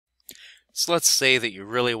So let's say that you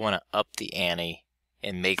really want to up the ante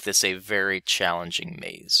and make this a very challenging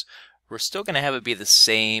maze. We're still going to have it be the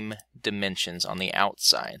same dimensions on the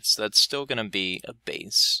outside, so that's still going to be a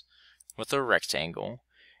base with a rectangle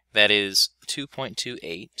that is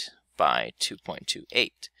 2.28 by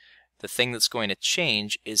 2.28. The thing that's going to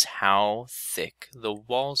change is how thick the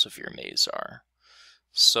walls of your maze are.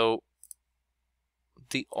 So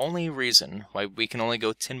the only reason why we can only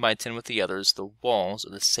go 10 by 10 with the others, the walls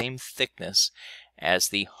are the same thickness as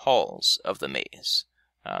the halls of the maze,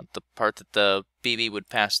 the part that the BB would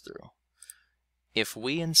pass through. If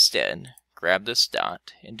we instead grab this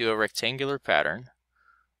dot and do a rectangular pattern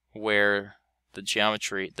where the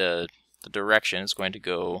geometry, the direction is going to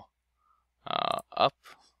go up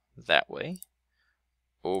that way,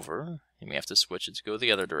 over, and we have to switch it to go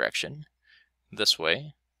the other direction, this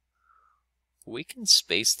way, we can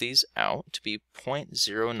space these out to be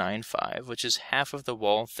 0.095, which is half of the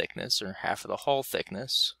wall thickness, or half of the hall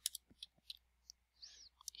thickness,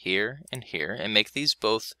 here and here, and make these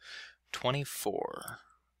both 24.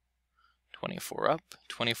 24 up,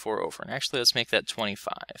 24 over. And actually, let's make that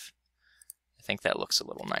 25. I think that looks a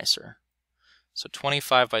little nicer. So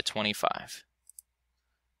 25 by 25.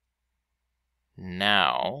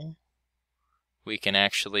 Now, we can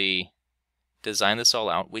actually design this all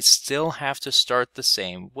out. We still have to start the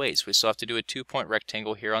same way. So we still have to do a 2-point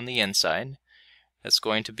rectangle here on the inside. That's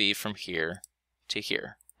going to be from here to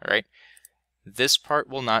here. All right. This part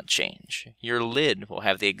will not change. Your lid will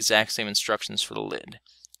have the exact same instructions for the lid.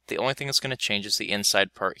 The only thing that's going to change is the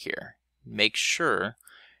inside part here. Make sure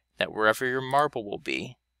that wherever your marble will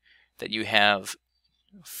be, that you have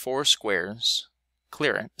 4 squares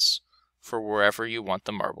clearance for wherever you want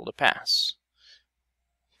the marble to pass.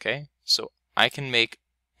 Okay, so I can make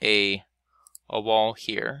a wall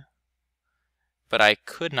here, but I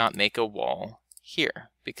could not make a wall here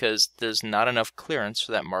because there's not enough clearance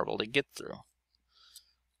for that marble to get through.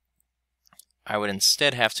 I would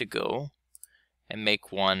instead have to go and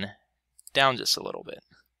make one down just a little bit.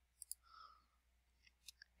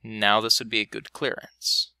 Now this would be a good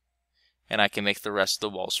clearance, and I can make the rest of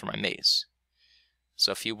the walls for my maze.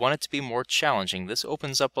 So if you want it to be more challenging, this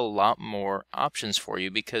opens up a lot more options for you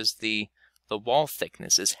because the wall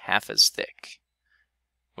thickness is half as thick,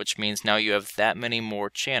 which means now you have that many more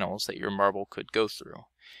channels that your marble could go through.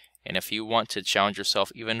 And if you want to challenge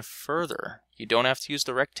yourself even further, you don't have to use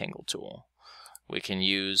the rectangle tool. We can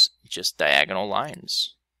use just diagonal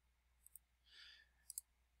lines.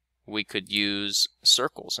 We could use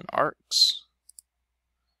circles and arcs.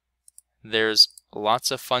 There's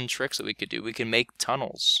lots of fun tricks that we could do. We can make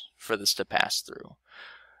tunnels for this to pass through.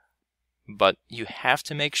 But you have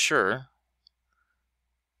to make sure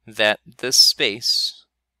that this space,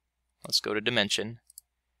 let's go to dimension,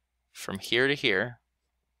 from here to here,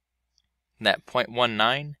 that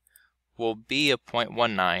 0.19 will be a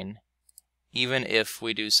 0.19 even if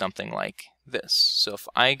we do something like this. So if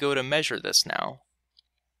I go to measure this now,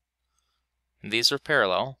 these are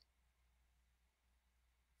parallel.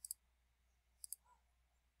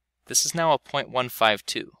 This is now a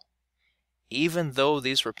 0.152. Even though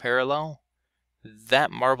these were parallel,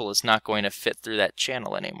 that marble is not going to fit through that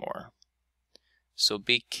channel anymore. So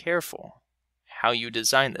be careful how you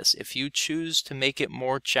design this. If you choose to make it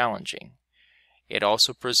more challenging, it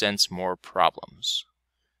also presents more problems.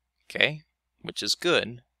 Okay? Which is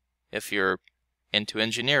good if you're into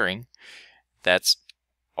engineering. That's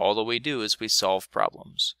all that we do is we solve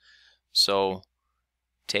problems. So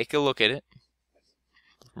take a look at it.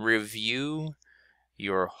 Review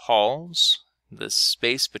your halls, the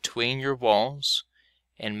space between your walls,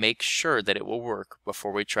 and make sure that it will work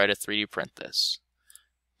before we try to 3D print this.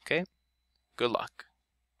 Okay? Good luck.